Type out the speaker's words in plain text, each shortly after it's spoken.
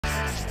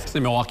The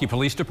Milwaukee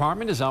Police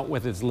Department is out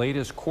with its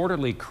latest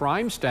quarterly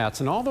crime stats,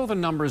 and although the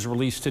numbers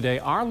released today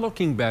are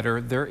looking better,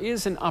 there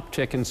is an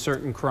uptick in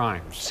certain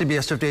crimes.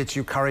 CBS 58's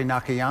Yukari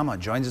Nakayama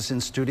joins us in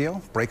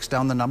studio, breaks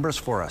down the numbers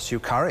for us.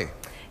 Yukari.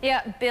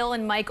 Yeah, Bill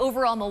and Mike,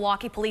 overall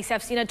Milwaukee police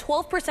have seen a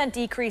 12%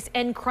 decrease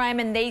in crime,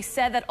 and they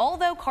said that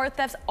although car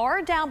thefts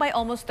are down by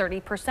almost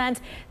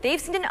 30%,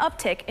 they've seen an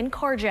uptick in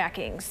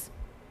carjackings.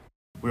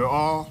 We're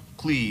all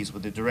pleased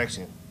with the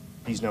direction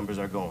these numbers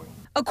are going.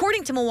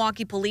 According to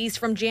Milwaukee police,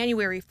 from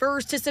January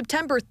 1st to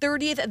September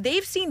 30th,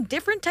 they've seen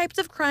different types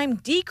of crime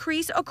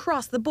decrease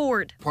across the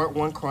board. Part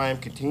 1 crime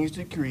continues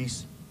to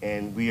decrease,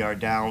 and we are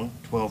down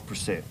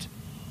 12%.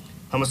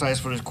 Homicides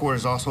for this quarter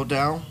is also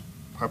down.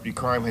 Property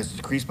crime has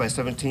decreased by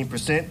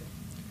 17%.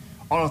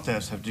 Auto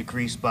thefts have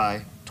decreased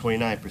by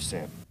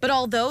 29%. But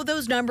although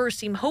those numbers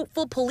seem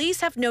hopeful,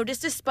 police have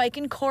noticed a spike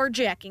in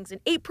carjackings, an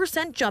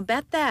 8% jump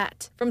at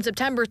that. From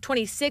September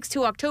 26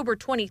 to October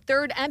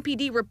 23rd,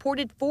 MPD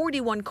reported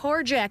 41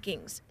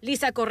 carjackings.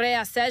 Lisa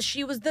Correa says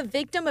she was the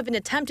victim of an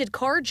attempted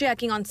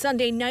carjacking on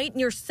Sunday night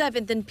near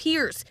 7th and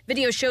Pierce.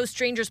 Video shows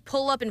strangers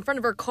pull up in front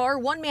of her car.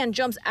 One man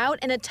jumps out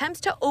and attempts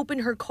to open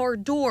her car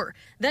door,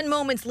 then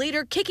moments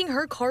later kicking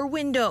her car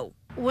window.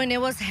 When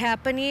it was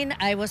happening,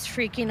 I was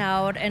freaking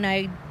out, and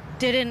I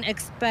didn't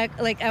expect,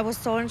 I was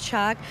so in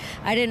shock.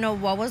 I didn't know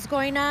what was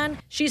going on.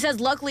 She says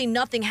luckily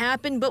nothing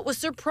happened, but was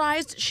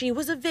surprised she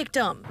was a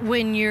victim.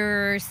 When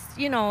you're,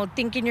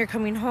 thinking you're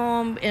coming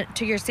home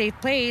to your safe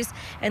place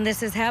and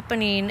this is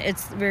happening,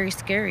 it's very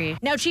scary.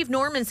 Now, Chief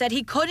Norman said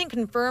he couldn't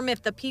confirm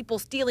if the people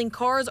stealing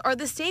cars are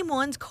the same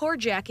ones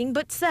carjacking,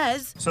 but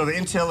says... So the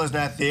intel is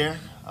not there.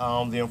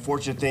 The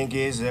unfortunate thing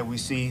is that we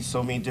see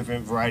so many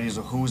different varieties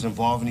of who's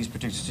involved in these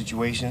particular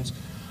situations.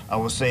 I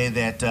will say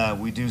that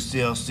we do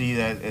still see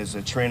that as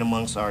a trend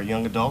amongst our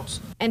young adults.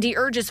 And he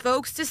urges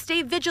folks to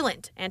stay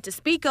vigilant and to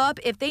speak up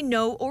if they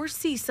know or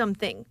see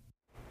something.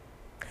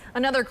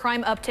 Another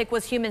crime uptick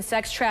was human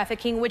sex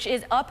trafficking, which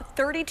is up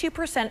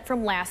 32%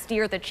 from last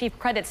year. The chief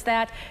credits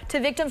that to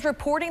victims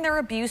reporting their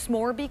abuse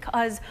more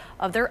because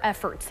of their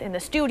efforts. In the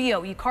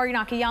studio, Yukari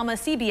Nakayama,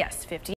 CBS 50.